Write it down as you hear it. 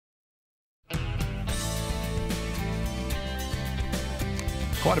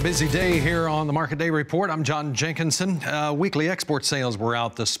Quite a busy day here on the Market Day Report. I'm John Jenkinson. Weekly export sales were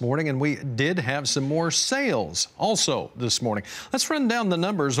out this morning, and we did have some more sales also this morning. Let's run down the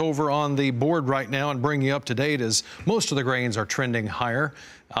numbers over on the board right now and bring you up to date as most of the grains are trending higher.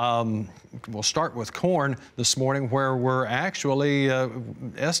 We'll start with corn this morning, where we're actually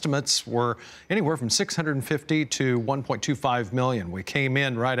estimates were anywhere from 650 to 1.25 million. We came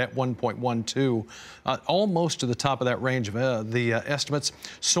in right at 1.12, almost to the top of that range of the estimates.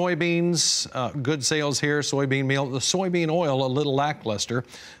 Soybeans, good sales here. Soybean meal, the soybean oil a little lackluster.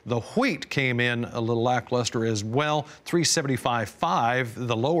 The wheat came in a little lackluster as well. 375.5.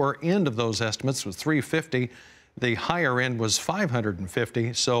 The lower end of those estimates was 350. The higher end was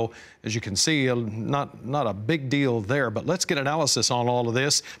 550. So as you can see, not a big deal there. But let's get analysis on all of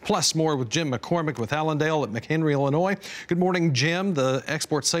this, plus more with Jim McCormick with Allendale at McHenry, Illinois. Good morning, Jim. The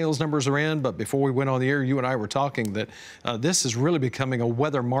export sales numbers are in, but before we went on the air, you and I were talking that this is really becoming a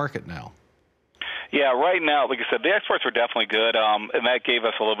weather market now. Yeah, right now, like I said, the exports were definitely good, and that gave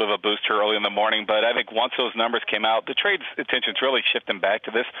us a little bit of a boost here early in the morning. But I think once those numbers came out, the trade's attention's really shifting back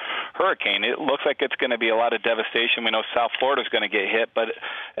to this hurricane. It looks like it's going to be a lot of devastation. We know South Florida's going to get hit, but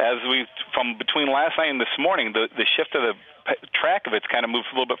from between last night and this morning, the shift of the track of it's kind of moved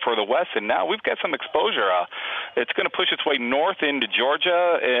a little bit further west, and now we've got some exposure. It's going to push its way north into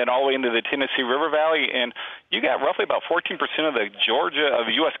Georgia and all the way into the Tennessee River Valley, and you got roughly about 14% of the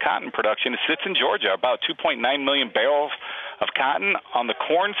U.S. cotton production sits in Georgia, about 2.9 million barrels of cotton. On the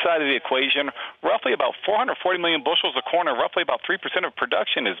corn side of the equation, roughly about 440 million bushels of corn, or roughly about 3% of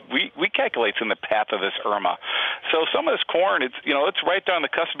production is we calculate in the path of this Irma. So some of this corn, it's right there on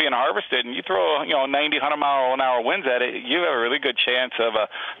the cusp of being harvested, and you throw 90, 100-mile-an-hour winds at it, you have a really good chance of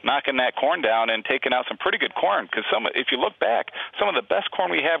knocking that corn down and taking out some pretty good corn. Because if you look back, some of the best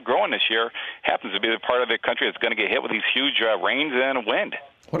corn we have growing this year happens to be the part of the country that's going to get hit with these huge rains and wind.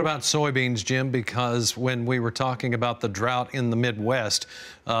 What about soybeans, Jim? Because when we were talking about the drought in the Midwest,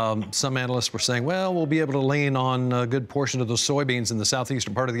 some analysts were saying, well, we'll be able to lean on a good portion of those soybeans in the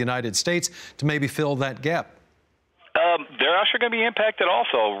southeastern part of the United States to maybe fill that gap. They're actually going to be impacted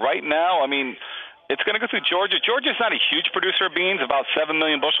also. Right now, I mean, it's going to go through Georgia. Georgia's not a huge producer of beans, about 7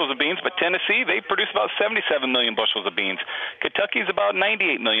 million bushels of beans, but Tennessee, they produce about 77 million bushels of beans. Kentucky's about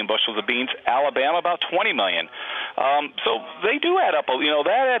 98 million bushels of beans. Alabama, about 20 million. So they do add up.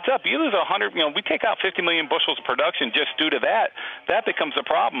 That adds up. You lose 100, we take out 50 million bushels of production just due to that. That becomes a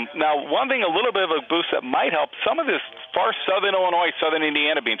problem. Now, one thing, a little bit of a boost that might help, some of this far southern Illinois, southern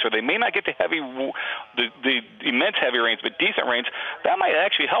Indiana beans, where they may not get the immense heavy rains, but decent rains, that might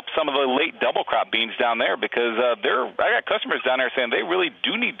actually help some of the late double crop beans down there, because I got customers down there saying they really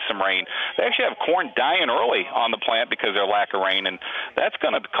do need some rain. They actually have corn dying early on the plant because of their lack of rain, and that's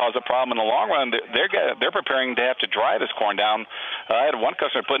going to cause a problem in the long run. They're preparing to have to dry this corn down. I had one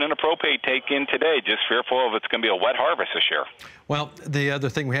customer putting in a propane tank in today, just fearful of it's going to be a wet harvest this year. Well, the other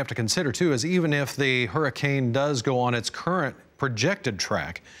thing we have to consider, too, is even if the hurricane does go on its current projected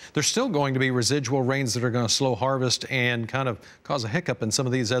track, there's still going to be residual rains that are going to slow harvest and kind of cause a hiccup in some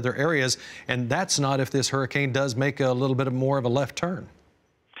of these other areas. And that's not if this hurricane does make a little bit more of a left turn.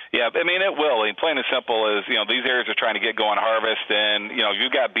 Yeah, I mean, it will. Plain and simple is, these areas are trying to get going harvest, and,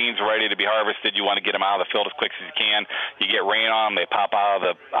 you've got beans ready to be harvested. You want to get them out of the field as quick as you can. You get rain on them, they pop out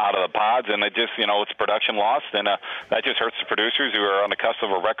of the pods, and it just, it's production lost, and that just hurts the producers who are on the cusp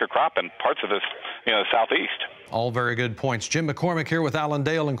of a record crop in parts of this, southeast. All very good points. Jim McCormick here with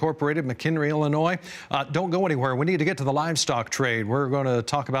Allendale Incorporated, McHenry, Illinois. Don't go anywhere. We need to get to the livestock trade. We're going to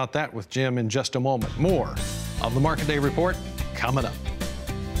talk about that with Jim in just a moment. More of the Market Day Report coming up.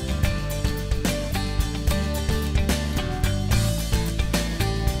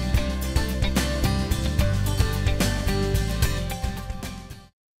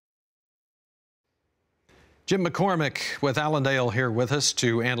 Jim McCormick with Allendale here with us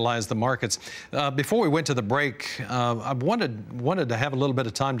to analyze the markets. Before we went to the break, I wanted to have a little bit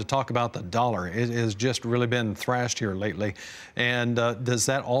of time to talk about the dollar. It has just really been thrashed here lately. And does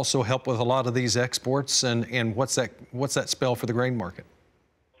that also help with a lot of these exports? And what's that spell for the grain market?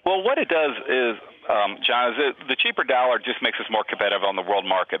 Well, what it does is, John, is the cheaper dollar just makes us more competitive on the world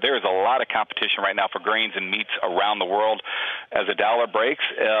market. There is a lot of competition right now for grains and meats around the world. As the dollar breaks,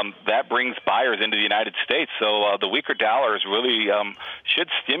 that brings buyers into the United States. So the weaker dollar is really should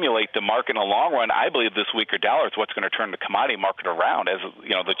stimulate the market in the long run. I believe this weaker dollar is what's going to turn the commodity market around. As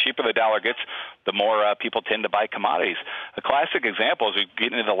the cheaper the dollar gets, the more people tend to buy commodities. A classic example is we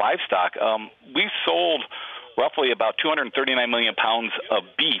get into the livestock. We sold roughly about 239 million pounds of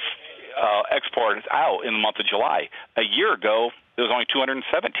beef exported out in the month of July. A year ago, it was only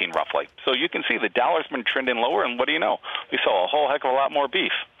 217 roughly. So you can see the dollar's been trending lower, and what do you know? We saw a whole heck of a lot more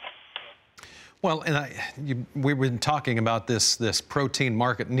beef. Well, and we've been talking about this protein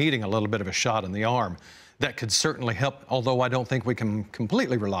market needing a little bit of a shot in the arm. That could certainly help, although I don't think we can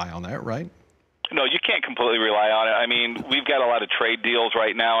completely rely on that, right? No, you can't completely rely on it. I mean, we've got a lot of trade deals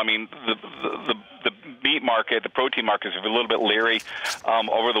right now. I mean, the meat market, the protein market is a little bit leery.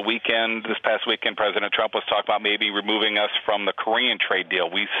 Over the weekend, this past weekend, President Trump was talking about maybe removing us from the Korean trade deal.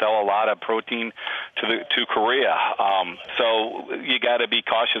 We sell a lot of protein to Korea, so you got to be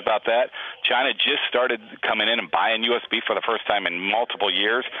cautious about that. China just started coming in and buying U.S. beef for the first time in multiple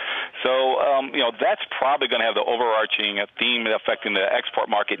years. So, that's probably going to have the overarching theme affecting the export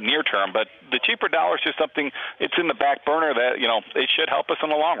market near term. But the cheaper dollar is just something, it's in the back burner that, it should help us in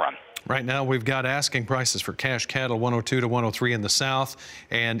the long run. Right now, we've got asking prices for cash cattle 102 to 103 in the south,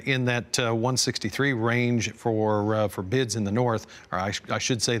 and in that 163 range for bids in the north. Or I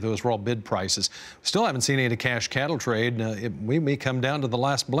should say those were all bid prices. Still haven't seen any cash cattle trade. We may come down to the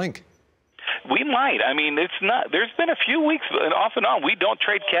last blink. We might. I mean, it's not. There's been a few weeks, and off and on, we don't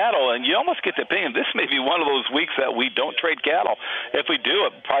trade cattle, and you almost get the opinion this may be one of those weeks that we don't trade cattle. If we do,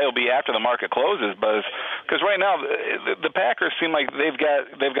 it probably will be after the market closes, because right now the Packers seem like they've got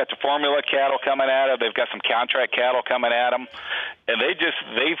the formula cattle coming at them, they've got some contract cattle coming at them, and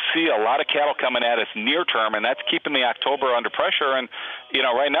they see a lot of cattle coming at us near term, and that's keeping the October under pressure. And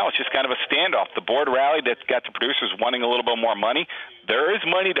right now it's just kind of a standoff. The board rally that's got the producers wanting a little bit more money. There is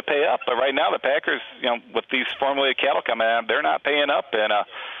money to pay up, but right now the Packers, with these formulated cattle coming out, they're not paying up, and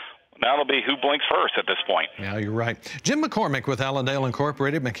now it'll be who blinks first at this point. Yeah, you're right. Jim McCormick with Allendale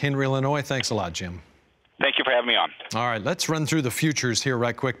Incorporated, McHenry, Illinois. Thanks a lot, Jim. Thank you for having me on. All right, let's run through the futures here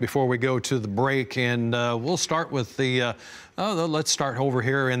right quick before we go to the break, and we'll start with let's start over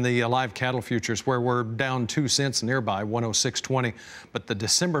here in the live cattle futures, where we're down 2 cents nearby, 106.20, but the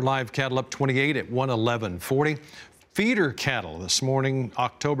December live cattle up 28 at 111.40. Feeder cattle this morning,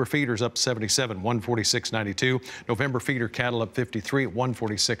 October feeders up 77, 146.92. November feeder cattle up 53 at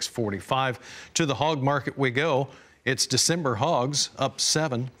 146.45. To the hog market we go. It's December hogs up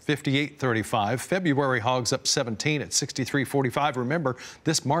 7, 58.35. February hogs up 17 at 63.45. Remember,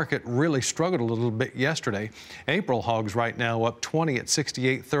 this market really struggled a little bit yesterday. April hogs right now up 20 at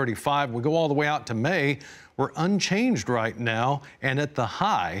 68.35. We go all the way out to May. We're unchanged right now, and at the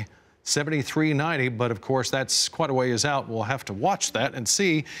high, 73.90, but of course that's quite a ways out. We'll have to watch that and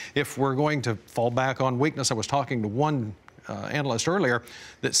see if we're going to fall back on weakness. I was talking to one analyst earlier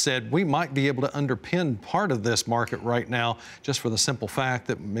that said we might be able to underpin part of this market right now, just for the simple fact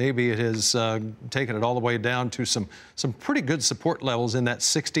that maybe it has taken it all the way down to some pretty good support levels in that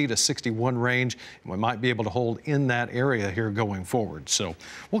 60 to 61 range, and we might be able to hold in that area here going forward. So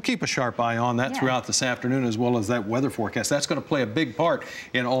we'll keep a sharp eye on that throughout this afternoon, as well as that weather forecast. That's going to play a big part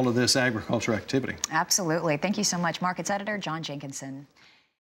in all of this agriculture activity. Absolutely. Thank you so much, Markets Editor John Jenkinson.